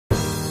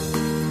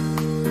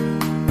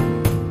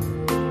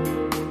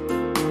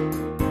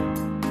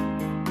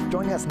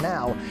joining us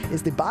now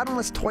is the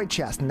Bottomless Toy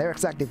Chest, and their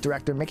executive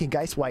director, Mickey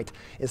Guisewite,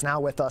 is now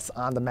with us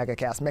on the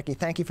MegaCast. Mickey,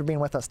 thank you for being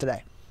with us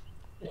today.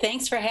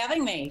 Thanks for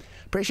having me.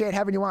 Appreciate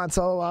having you on.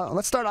 So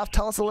let's start off.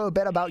 Tell us a little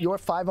bit about your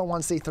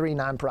 501c3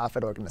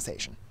 nonprofit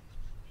organization.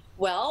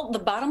 Well, the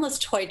Bottomless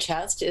Toy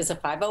Chest is a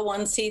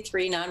 501c3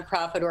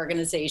 nonprofit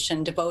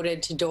organization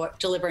devoted to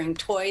delivering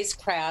toys,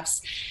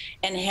 crafts,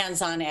 and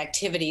hands-on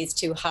activities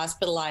to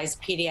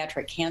hospitalized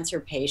pediatric cancer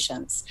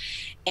patients.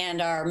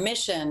 And our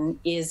mission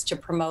is to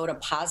promote a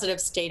positive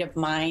state of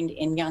mind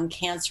in young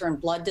cancer and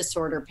blood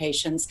disorder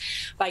patients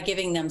by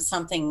giving them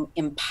something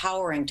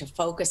empowering to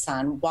focus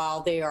on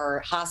while they are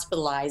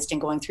hospitalized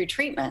and going through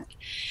treatment.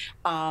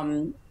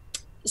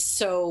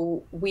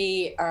 So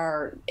we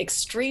are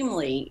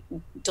extremely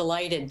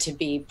delighted to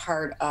be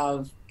part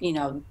of,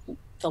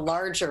 the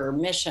larger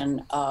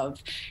mission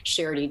of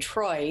Share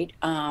Detroit,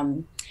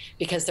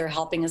 because they're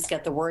helping us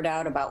get the word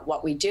out about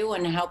what we do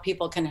and how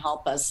people can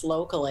help us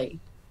locally.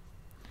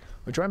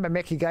 We're joined by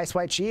Mickey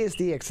Guisewite. She is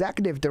the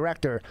executive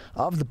director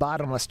of the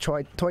Bottomless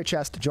Toy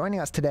Chest, joining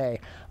us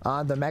today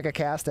on the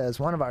MegaCast as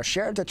one of our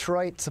Share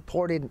Detroit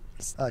supported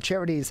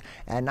charities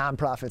and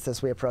nonprofits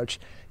as we approach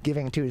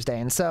Giving Tuesday.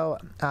 And so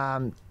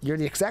you're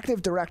the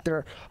executive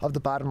director of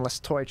the Bottomless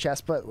Toy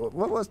Chest, but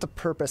what was the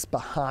purpose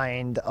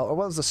behind, or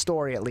what was the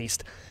story at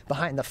least,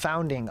 behind the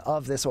founding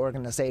of this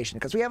organization?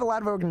 Because we have a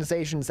lot of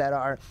organizations that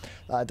are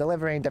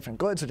delivering different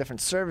goods or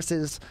different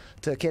services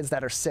to kids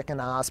that are sick in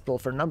the hospital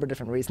for a number of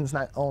different reasons,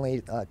 not only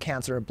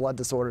cancer or blood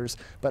disorders,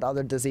 but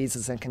other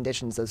diseases and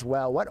conditions as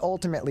well. What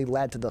ultimately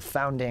led to the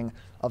founding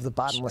of the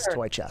Bottomless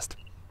Toy Chest?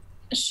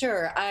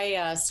 Sure.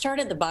 I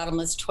started the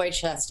Bottomless Toy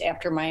Chest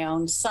after my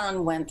own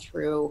son went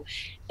through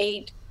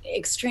 8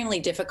 extremely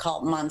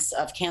difficult months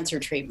of cancer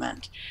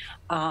treatment.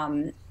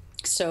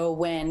 So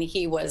when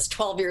he was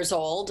 12 years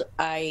old,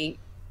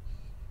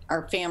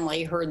 our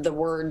family heard the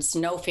words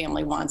no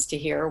family wants to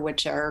hear,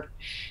 which are,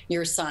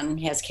 your son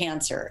has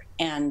cancer.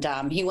 And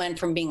he went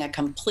from being a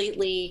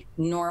completely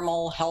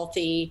normal,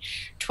 healthy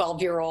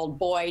 12-year-old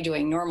boy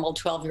doing normal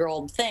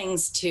 12-year-old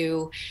things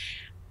to,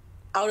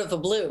 out of the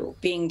blue,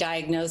 being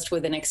diagnosed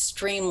with an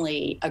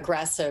extremely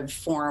aggressive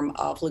form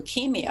of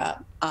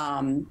leukemia.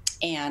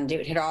 And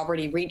it had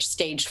already reached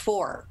stage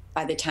 4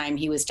 by the time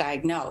he was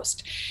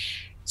diagnosed.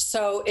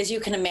 So as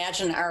you can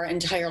imagine, our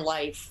entire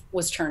life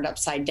was turned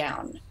upside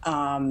down.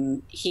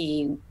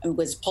 He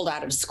was pulled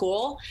out of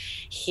school.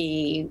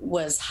 He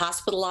was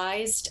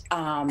hospitalized.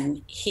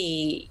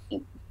 He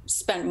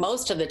spent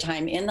most of the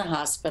time in the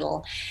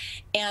hospital.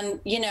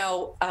 And,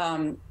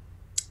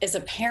 as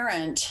a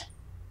parent,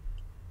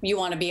 you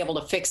want to be able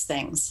to fix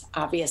things,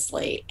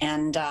 obviously.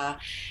 And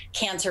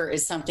cancer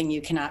is something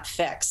you cannot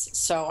fix.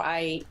 So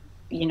I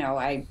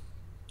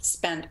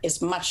spent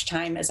as much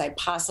time as I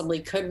possibly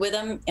could with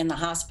him in the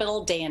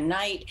hospital day and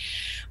night.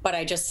 But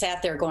I just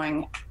sat there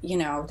going,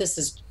 this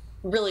is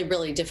really,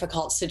 really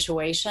difficult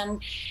situation.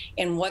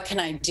 And what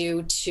can I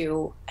do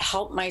to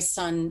help my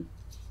son,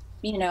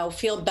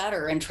 feel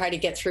better and try to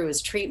get through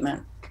his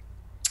treatment?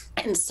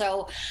 And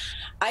so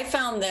I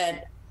found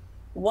that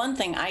one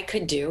thing I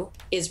could do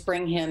is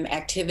bring him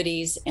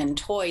activities and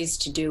toys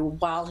to do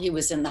while he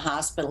was in the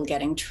hospital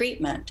getting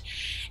treatment.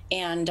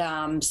 And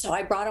so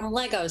I brought him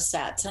Lego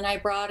sets, and I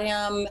brought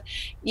him,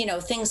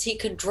 things he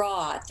could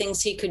draw,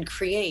 things he could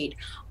create,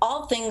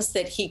 all things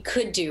that he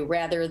could do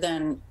rather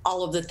than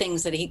all of the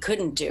things that he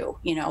couldn't do,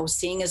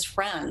 seeing his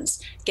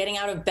friends, getting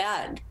out of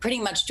bed, pretty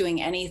much doing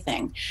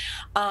anything.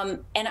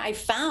 And I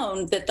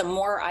found that the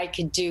more I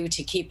could do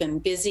to keep him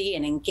busy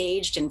and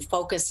engaged and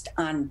focused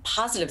on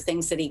positive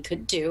things that he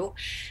could do,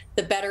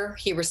 the better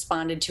he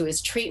responded to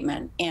his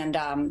treatment. And,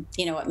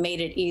 it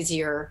made it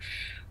easier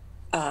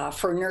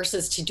for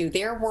nurses to do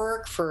their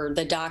work, for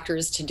the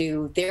doctors to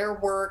do their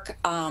work.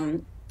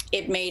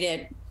 It made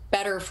it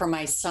better for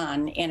my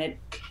son, and it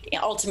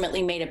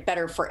ultimately made it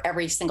better for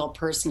every single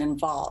person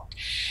involved.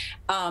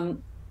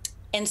 And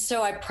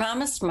so I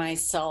promised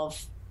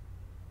myself,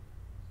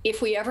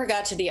 if we ever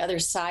got to the other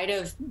side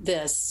of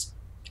this,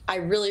 I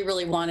really,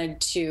 really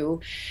wanted to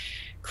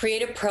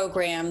create a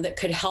program that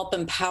could help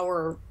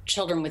empower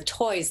children with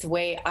toys the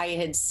way I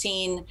had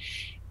seen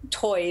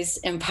toys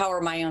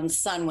empower my own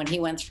son when he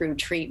went through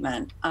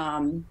treatment.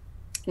 And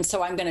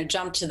so I'm going to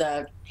jump to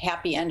the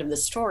happy end of the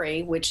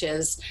story, which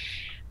is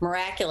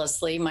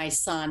miraculously my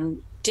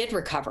son did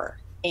recover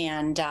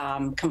and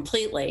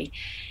completely.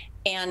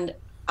 And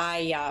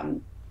I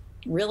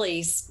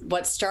really,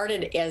 what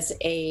started as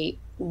a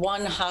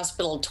one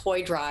hospital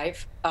toy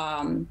drive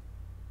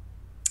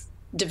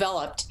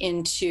developed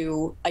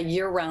into a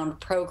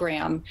year-round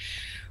program,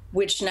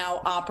 which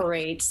now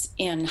operates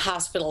in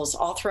hospitals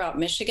all throughout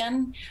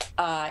Michigan,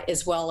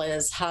 as well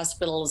as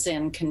hospitals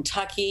in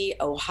Kentucky,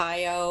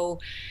 Ohio,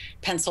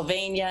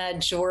 Pennsylvania,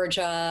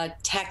 Georgia,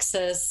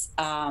 Texas,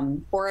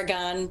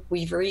 Oregon.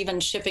 We're even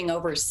shipping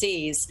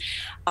overseas.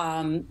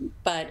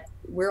 But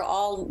we're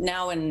all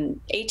now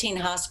in 18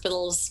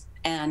 hospitals,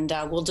 and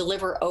we'll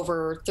deliver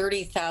over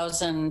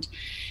 30,000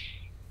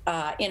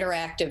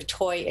 interactive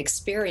toy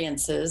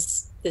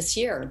experiences this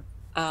year.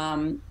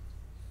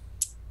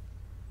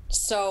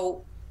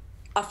 So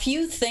a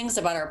few things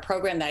about our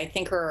program that I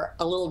think are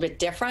a little bit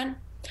different.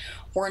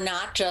 We're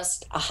not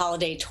just a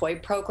holiday toy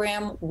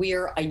program,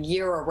 we're a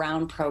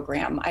year-round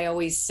program. I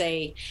always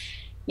say,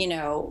 you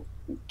know,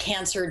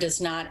 cancer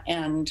does not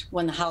end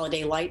when the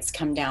holiday lights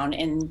come down,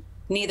 and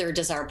neither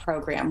does our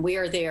program. We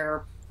are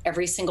there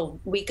every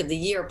single week of the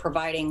year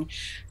providing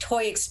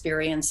toy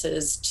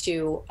experiences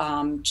to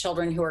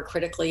children who are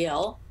critically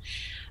ill.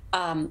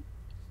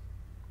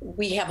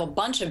 We have a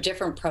bunch of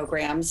different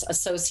programs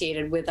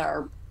associated with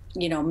our,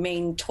 you know,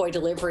 main toy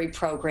delivery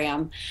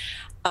program.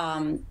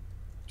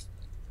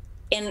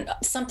 And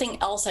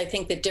something else I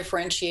think that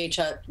differentiates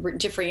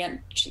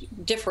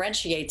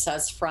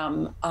us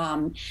from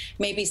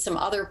maybe some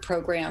other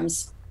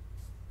programs,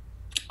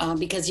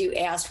 because you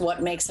asked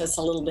what makes us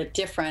a little bit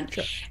different.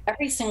 Sure.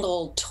 Every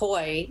single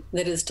toy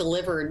that is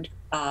delivered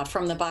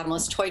from the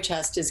Bottomless Toy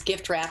Chest is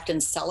gift wrapped in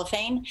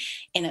cellophane,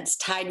 and it's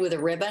tied with a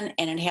ribbon,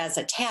 and it has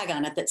a tag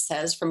on it that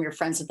says, "From your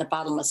friends at the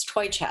Bottomless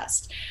Toy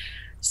Chest."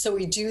 So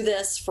we do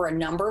this for a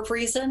number of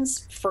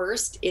reasons.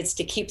 First, it's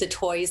to keep the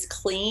toys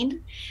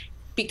clean,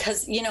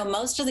 because, you know,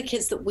 most of the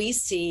kids that we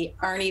see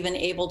aren't even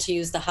able to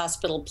use the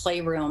hospital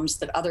playrooms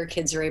that other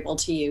kids are able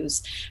to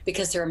use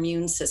because their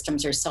immune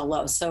systems are so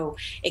low. So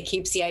it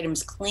keeps the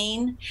items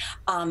clean.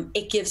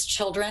 It gives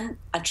children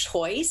a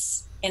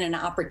choice and an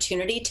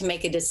opportunity to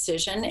make a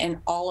decision, and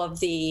all of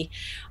the,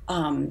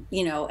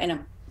 you know,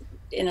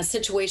 in a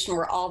situation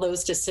where all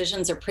those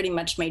decisions are pretty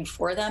much made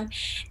for them.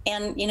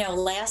 And, you know,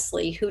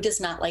 lastly, who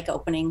does not like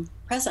opening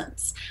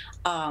presents?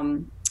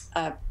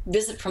 A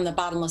visit from the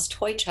Bottomless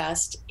Toy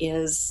Chest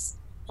is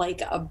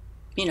like a,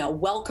 you know,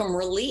 welcome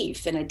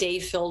relief in a day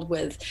filled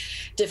with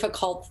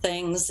difficult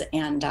things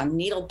and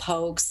needle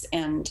pokes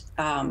and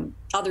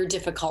other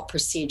difficult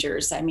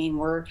procedures. I mean,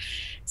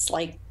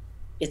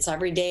 it's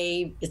every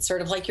day. It's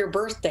sort of like your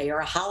birthday or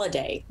a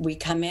holiday. We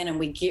come in and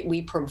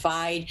we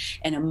provide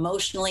an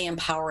emotionally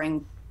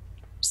empowering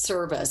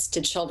service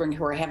to children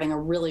who are having a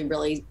really,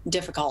 really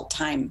difficult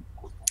time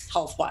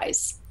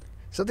health-wise.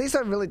 So these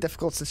are really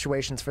difficult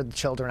situations for the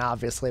children,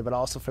 obviously, but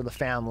also for the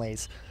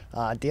families,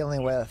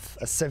 dealing with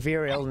a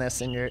severe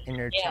illness in your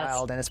Yes.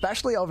 child, and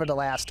especially over the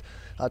last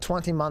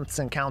 20 months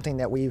and counting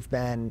that we've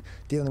been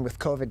dealing with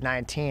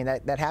COVID-19,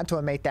 that had to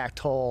make that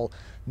toll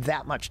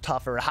that much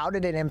tougher. How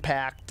did it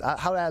impact?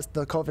 How has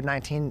the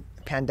COVID-19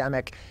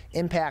 pandemic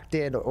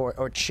impacted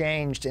or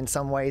changed in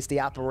some ways the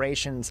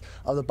operations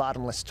of the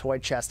Bottomless Toy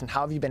Chest, and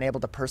how have you been able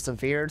to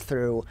persevere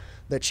through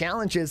the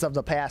challenges of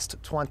the past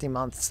 20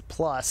 months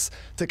plus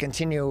to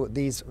continue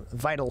these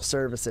vital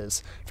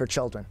services for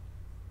children?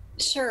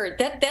 Sure,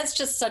 that's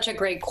just such a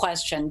great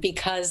question,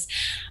 because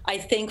I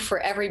think for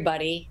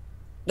everybody,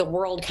 the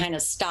world kind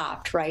of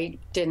stopped, right?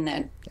 Didn't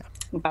it? Yeah.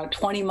 About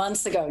 20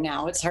 months ago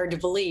now, it's hard to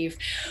believe,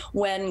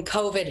 when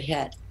COVID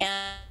hit.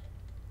 And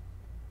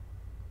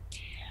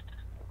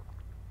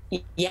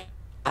yeah,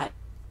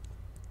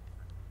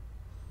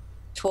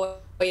 toy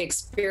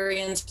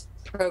experience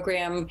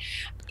program,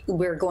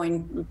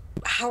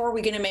 how are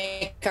we going to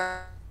make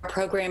our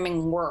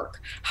programming work?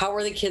 How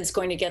are the kids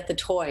going to get the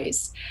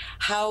toys?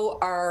 How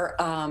are,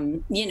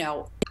 you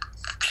know,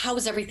 how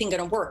is everything going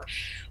to work?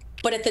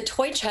 But at the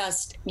Toy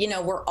Chest, you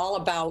know, we're all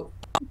about,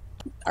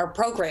 our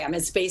program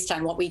is based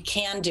on what we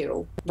can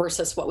do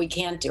versus what we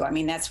can't do. I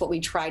mean, that's what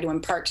we try to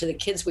impart to the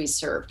kids we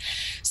serve.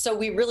 So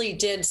we really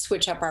did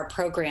switch up our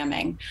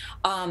programming.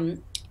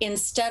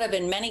 Instead of,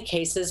 in many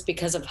cases,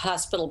 because of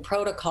hospital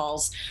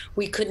protocols,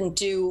 we couldn't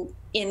do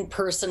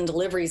in-person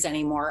deliveries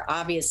anymore,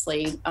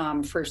 obviously,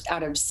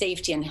 out of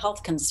safety and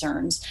health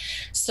concerns.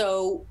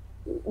 So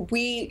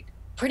we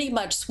pretty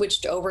much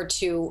switched over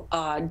to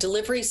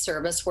delivery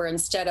service, where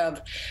instead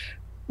of,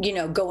 you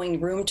know, going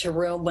room to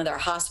room with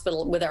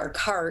our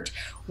cart,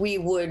 we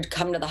would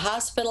come to the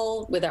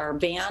hospital with our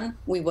van,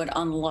 we would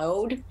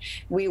unload,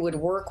 we would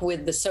work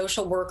with the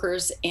social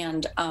workers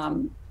and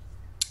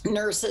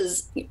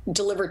nurses,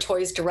 deliver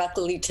toys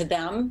directly to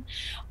them,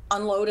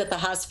 unload at the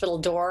hospital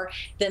door,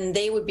 then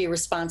they would be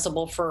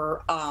responsible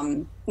for,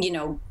 you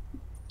know,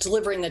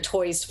 delivering the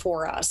toys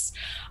for us.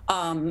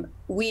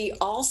 We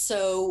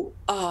also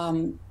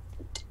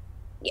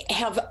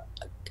have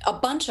a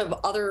bunch of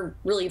other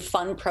really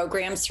fun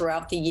programs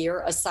throughout the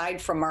year,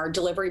 aside from our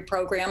delivery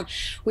program,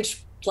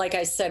 which, like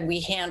I said,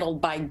 we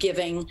handled by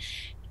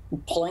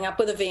pulling up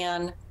with a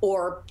van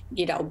or,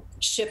 you know,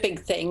 shipping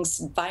things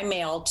by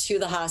mail to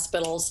the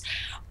hospitals.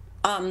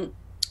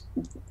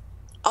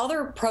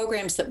 Other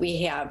programs that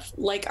we have,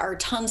 like our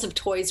Tons of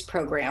Toys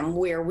program,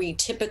 where we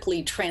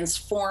typically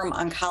transform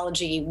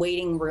oncology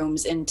waiting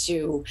rooms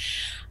into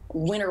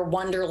winter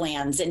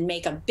wonderlands and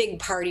make a big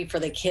party for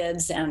the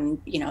kids,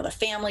 and, you know, the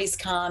families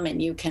come and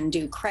you can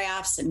do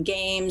crafts and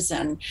games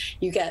and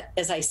you get,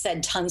 as I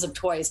said, tons of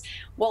toys.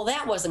 Well,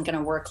 that wasn't going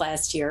to work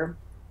last year.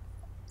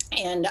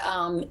 And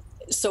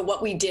so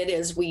what we did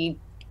is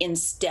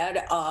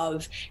instead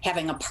of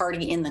having a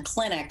party in the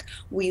clinic,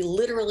 we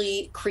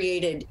literally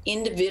created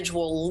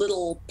individual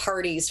little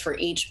parties for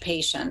each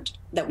patient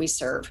that we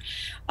serve,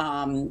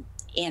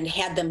 and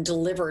had them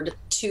delivered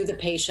to the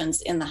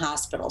patients in the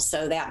hospital.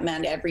 So that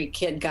meant every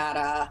kid got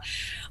a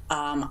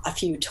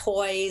few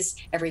toys,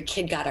 every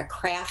kid got a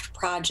craft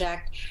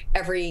project,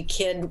 every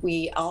kid,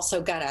 we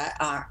also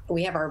got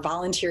we have our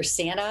volunteer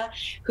Santa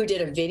who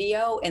did a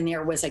video, and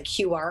there was a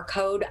QR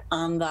code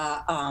on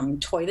the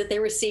toy that they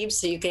received,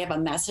 so you could have a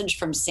message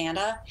from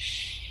Santa.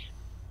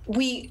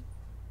 We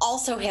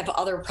also have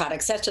other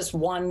products. That's just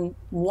one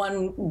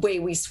way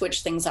we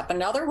switch things up.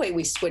 Another way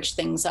we switch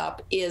things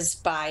up is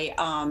by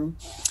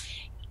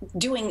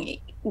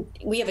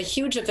we have a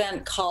huge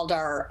event called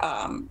our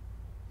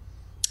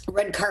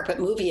red carpet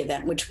movie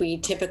event, which we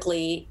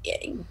typically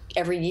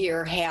every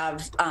year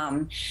have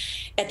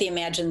at the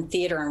Imagine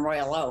Theater in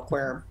Royal Oak,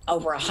 where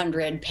over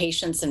 100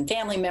 patients and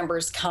family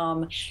members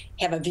come,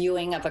 have a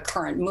viewing of a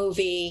current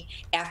movie.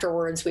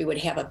 Afterwards, we would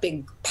have a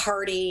big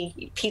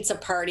party, pizza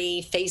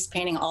party, face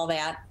painting, all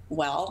that.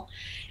 Well,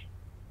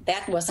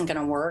 that wasn't going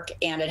to work,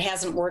 and it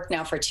hasn't worked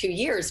now for 2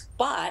 years,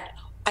 but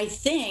I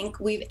think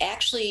we've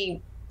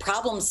actually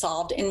problem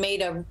solved and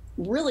made a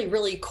really,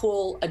 really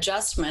cool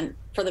adjustment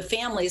for the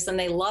families, and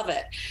they love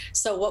it.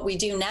 So what we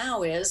do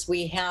now is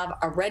we have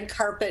a red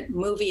carpet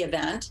movie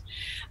event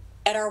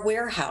at our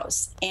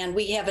warehouse, and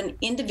we have an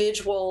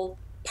individual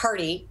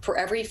party for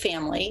every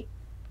family.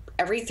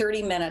 Every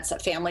 30 minutes, a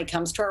family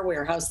comes to our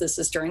warehouse. This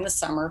is during the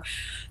summer.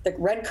 The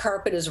red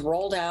carpet is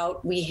rolled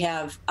out. We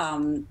have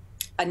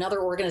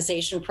another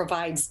organization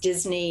provides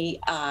Disney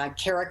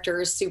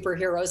characters,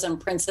 superheroes and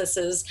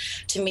princesses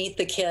to meet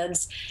the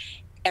kids.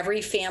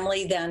 Every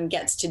family then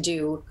gets to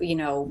do,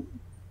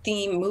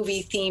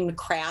 movie themed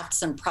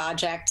crafts and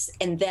projects,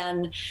 and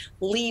then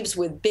leaves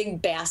with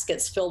big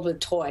baskets filled with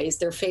toys,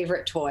 their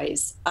favorite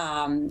toys.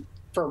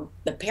 For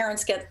the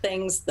parents get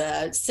things,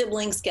 the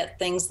siblings get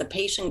things, the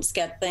patients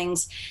get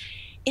things.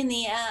 In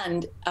the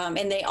end,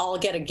 and they all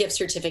get a gift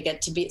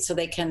certificate so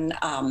they can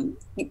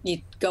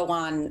go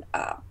on,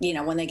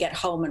 when they get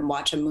home and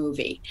watch a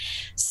movie.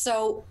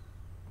 So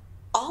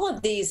all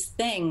of these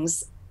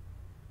things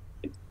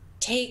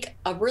take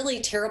a really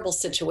terrible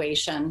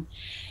situation,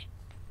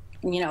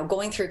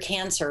 going through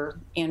cancer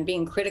and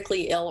being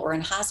critically ill or in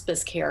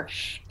hospice care,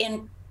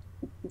 and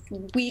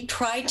we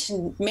try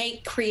to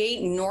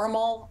create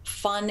normal,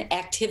 fun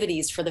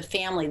activities for the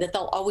family that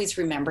they'll always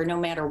remember no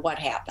matter what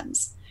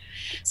happens.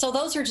 So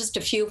those are just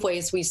a few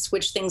ways we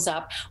switch things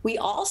up. We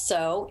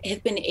also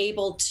have been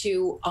able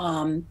to,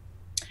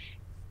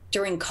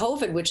 during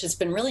COVID, which has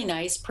been really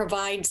nice,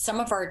 provide some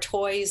of our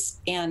toys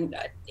and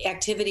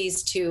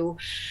activities to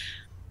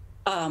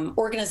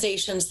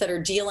organizations that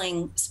are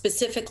dealing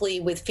specifically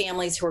with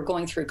families who are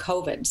going through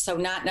COVID. So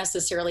not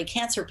necessarily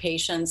cancer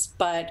patients,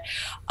 but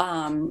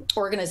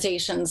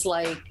organizations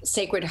like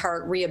Sacred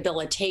Heart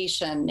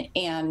Rehabilitation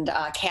and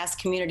Cass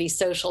Community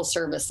Social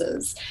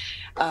Services.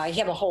 I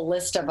have a whole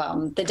list of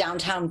them. The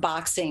Downtown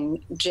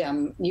Boxing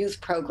Gym Youth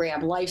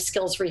Program, Life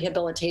Skills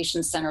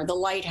Rehabilitation Center, the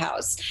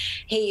Lighthouse,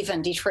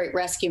 Haven, Detroit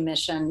Rescue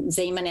Mission,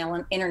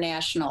 Zaman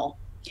International.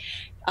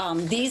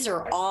 These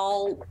are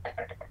all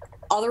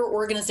other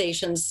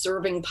organizations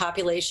serving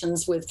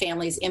populations with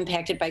families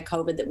impacted by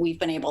COVID that we've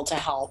been able to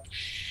help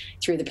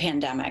through the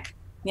pandemic,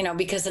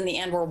 because in the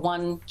end, we're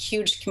one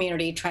huge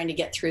community trying to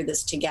get through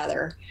this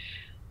together.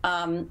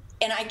 And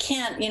I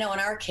can't, in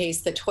our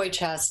case, the toy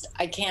chest,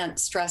 I can't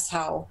stress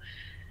how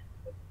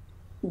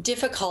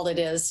difficult it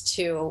is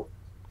to,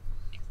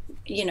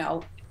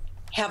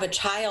 have a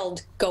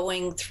child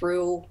going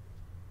through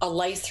a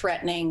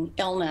life-threatening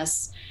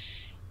illness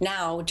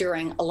now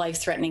during a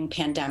life-threatening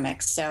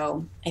pandemic.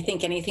 So I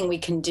think anything we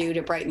can do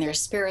to brighten their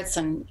spirits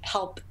and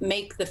help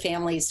make the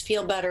families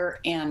feel better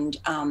and,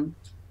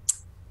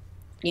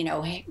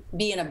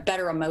 be in a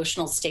better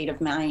emotional state of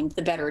mind,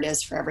 the better it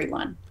is for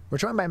everyone. We're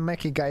joined by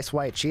Mickey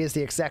Guisewite. She is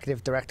the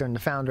executive director and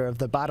the founder of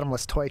the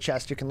Bottomless Toy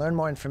Chest. You can learn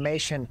more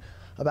information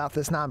about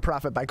this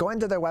nonprofit by going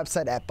to their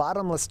website at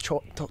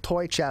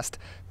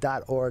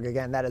bottomlesstoychest.org.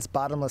 Again, that is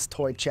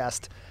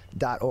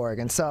bottomlesstoychest.org.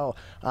 And so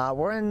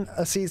we're in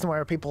a season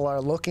where people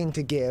are looking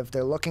to give,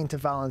 they're looking to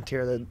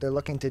volunteer, they're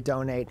looking to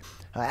donate.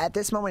 At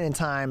this moment in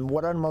time,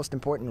 what are the most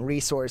important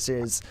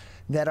resources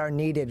that are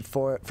needed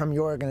from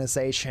your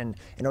organization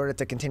in order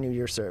to continue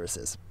your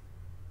services?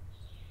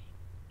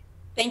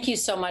 Thank you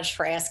so much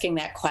for asking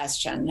that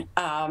question.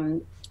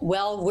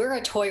 Well, we're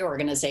a toy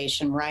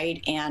organization,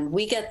 right? And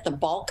we get the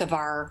bulk of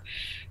our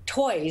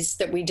toys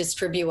that we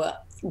distribute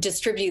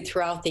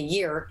throughout the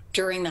year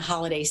during the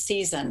holiday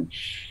season.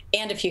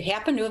 And if you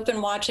happen to have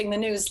been watching the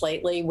news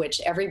lately,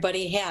 which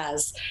everybody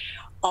has,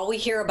 all we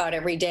hear about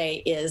every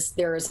day is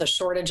there is a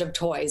shortage of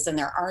toys, and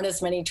there aren't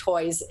as many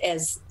toys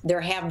as there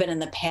have been in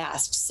the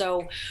past.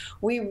 So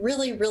we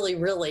really, really,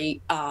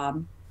 really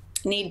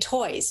need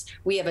toys.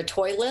 We have a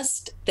toy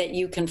list that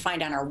you can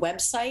find on our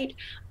website,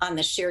 on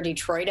the Share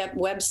Detroit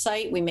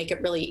website. We make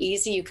it really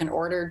easy. You can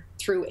order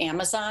through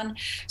Amazon.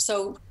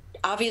 So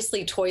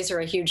obviously toys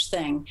are a huge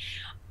thing.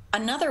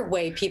 Another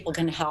way people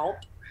can help,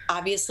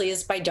 obviously,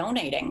 is by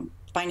donating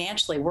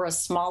financially. We're a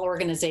small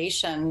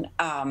organization,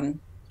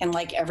 and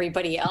like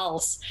everybody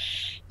else,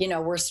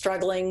 we're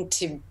struggling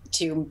to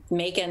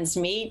make ends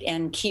meet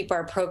and keep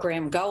our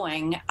program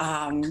going.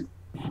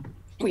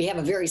 We have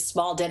a very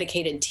small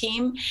dedicated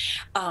team,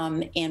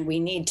 and we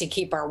need to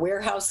keep our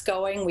warehouse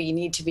going. We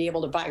need to be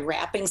able to buy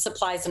wrapping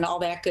supplies and all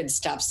that good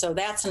stuff. So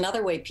that's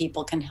another way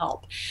people can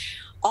help.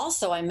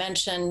 Also, I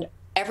mentioned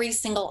every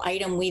single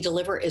item we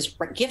deliver is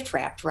gift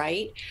wrapped,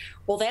 right?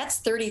 Well, that's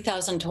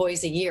 30,000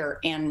 toys a year.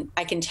 And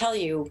I can tell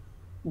you,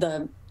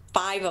 the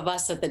 5 of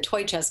us at the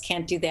Toy Chest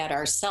can't do that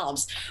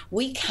ourselves.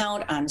 We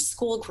count on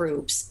school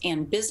groups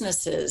and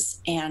businesses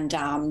and,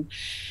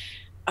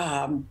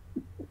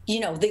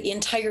 the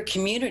entire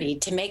community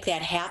to make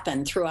that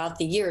happen throughout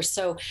the year.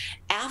 So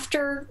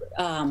after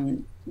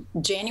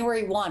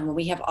January 1, when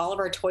we have all of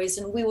our toys,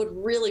 and we would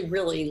really,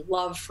 really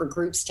love for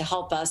groups to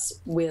help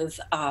us with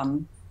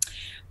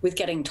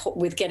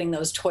getting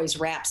those toys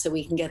wrapped so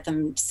we can get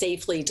them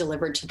safely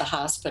delivered to the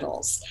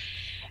hospitals.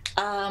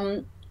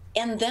 And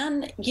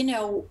then,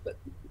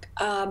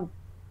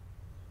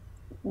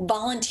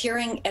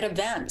 volunteering at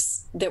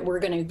events that we're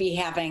going to be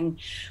having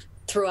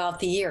throughout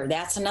the year.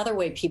 That's another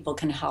way people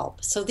can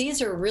help. So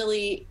these are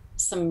really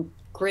some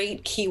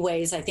great key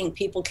ways I think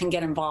people can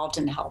get involved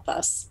and help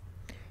us.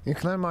 You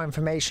can learn more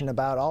information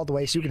about all the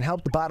ways you can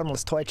help the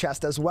Bottomless Toy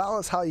Chest, as well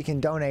as how you can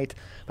donate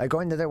by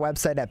going to their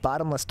website at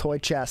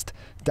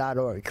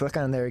bottomlesstoychest.org. Click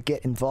on their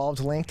Get Involved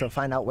link to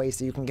find out ways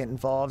that you can get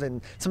involved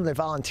in some of their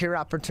volunteer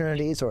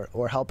opportunities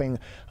or helping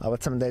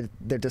with some of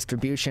their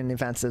distribution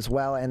events as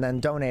well. And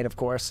then donate, of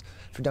course,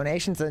 for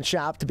donations and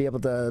shop to be able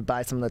to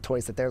buy some of the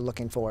toys that they're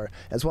looking for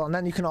as well. And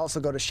then you can also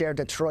go to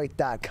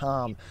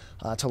sharedetroit.com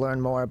to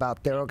learn more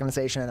about their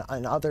organization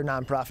and other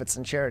nonprofits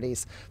and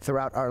charities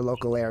throughout our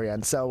local area.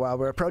 And so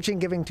we're approaching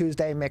Giving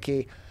Tuesday,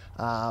 Mickey.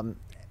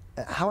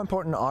 How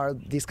important are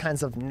these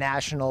kinds of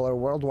national or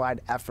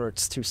worldwide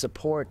efforts to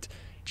support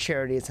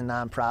charities and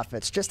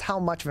nonprofits? Just how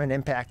much of an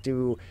impact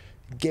do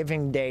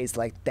giving days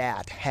like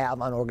that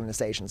have on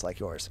organizations like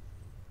yours?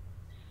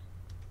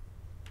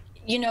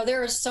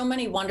 There are so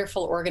many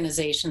wonderful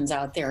organizations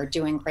out there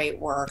doing great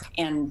work,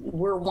 and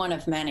we're one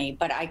of many.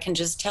 But I can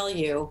just tell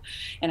you,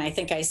 and I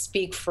think I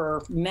speak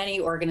for many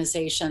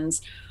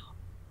organizations,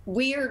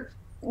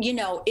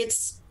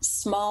 it's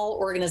small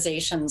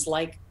organizations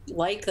like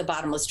the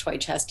Bottomless Toy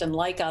Chest and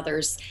like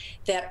others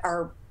that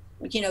are,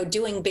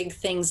 doing big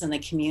things in the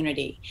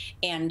community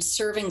and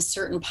serving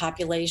certain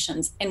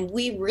populations. And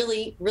we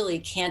really, really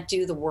can't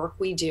do the work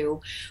we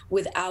do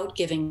without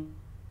giving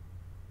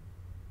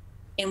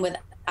and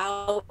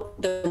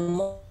without the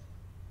more.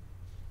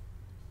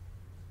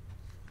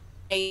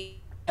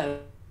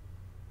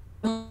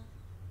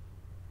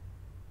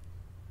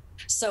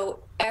 So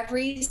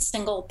every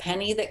single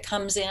penny that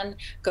comes in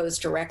goes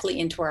directly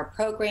into our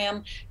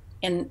program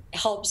and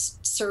helps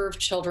serve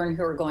children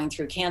who are going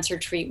through cancer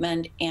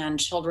treatment and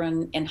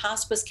children in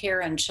hospice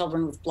care and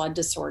children with blood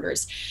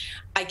disorders.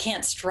 I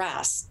can't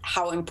stress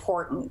how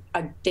important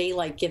a day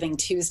like Giving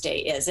Tuesday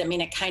is. I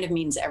mean, it kind of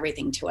means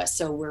everything to us.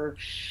 So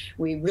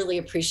we really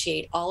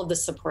appreciate all of the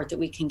support that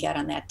we can get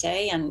on that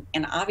day. And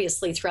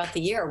obviously throughout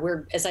the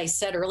year, as I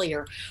said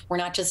earlier, we're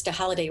not just a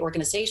holiday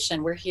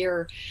organization. We're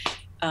here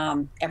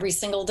every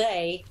single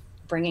day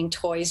bringing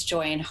toys,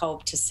 joy, and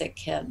hope to sick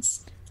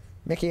kids.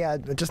 Mickey,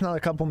 just another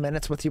couple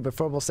minutes with you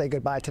before we'll say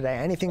goodbye today.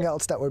 Anything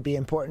else that would be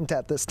important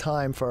at this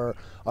time for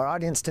our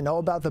audience to know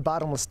about the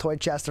Bottomless Toy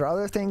Chest, or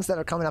other things that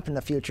are coming up in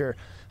the future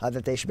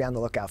that they should be on the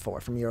lookout for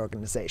from your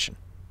organization?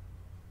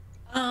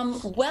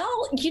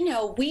 Well,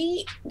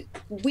 we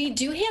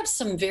do have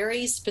some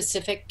very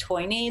specific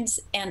toy needs,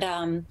 and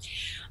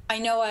I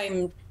know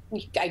I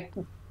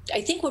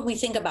think when we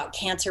think about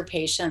cancer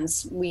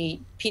patients,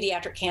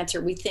 pediatric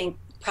cancer, we think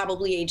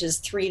probably ages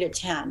 3 to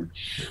 10.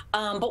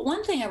 But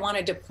one thing I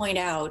wanted to point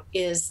out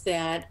is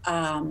that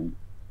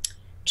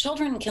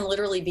children can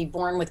literally be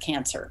born with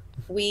cancer.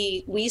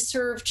 We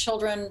serve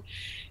children,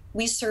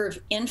 we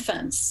serve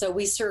infants. So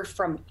we serve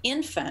from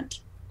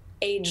infant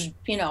age,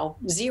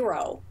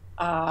 0,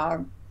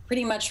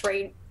 pretty much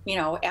right,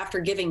 after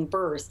giving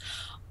birth,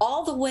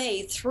 all the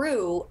way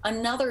through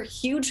another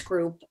huge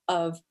group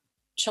of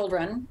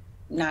children,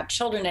 not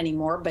children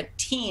anymore, but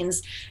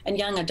teens and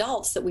young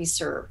adults that we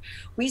serve.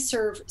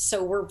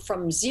 So we're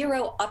from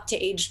 0 up to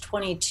age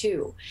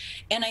 22.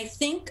 And I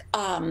think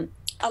a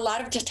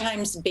lot of the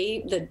times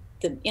the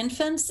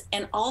infants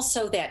and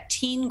also that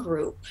teen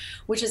group,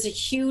 which is a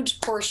huge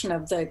portion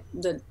of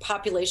the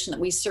population that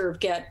we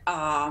serve, get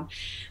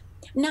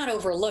not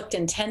overlooked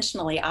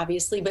intentionally,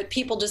 obviously, but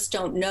people just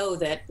don't know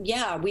that,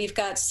 we've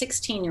got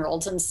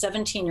 16-year-olds and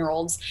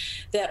 17-year-olds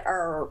that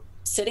are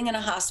sitting in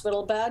a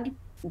hospital bed,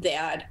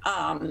 that,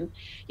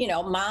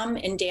 mom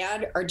and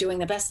dad are doing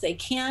the best they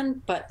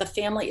can, but the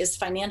family is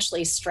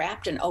financially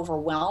strapped and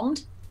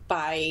overwhelmed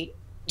by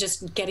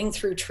just getting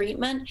through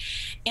treatment.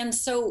 And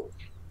so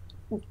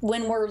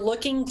when we're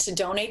looking to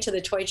donate to the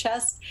Toy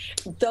Chest,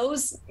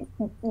 those,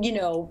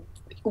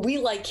 we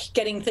like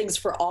getting things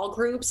for all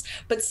groups,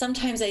 but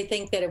sometimes I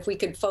think that if we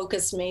could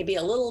focus maybe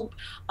a little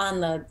on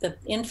the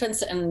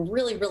infants and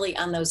really, really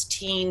on those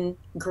teen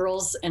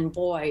girls and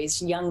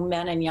boys, young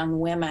men and young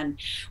women,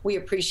 we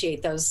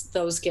appreciate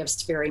those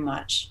gifts very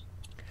much.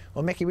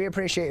 Well, Mickey, we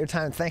appreciate your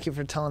time. Thank you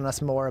for telling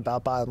us more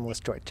about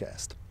Bottomless Toy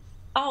Chest.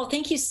 Oh,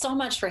 thank you so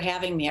much for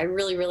having me. I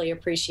really, really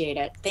appreciate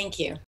it. Thank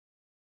you.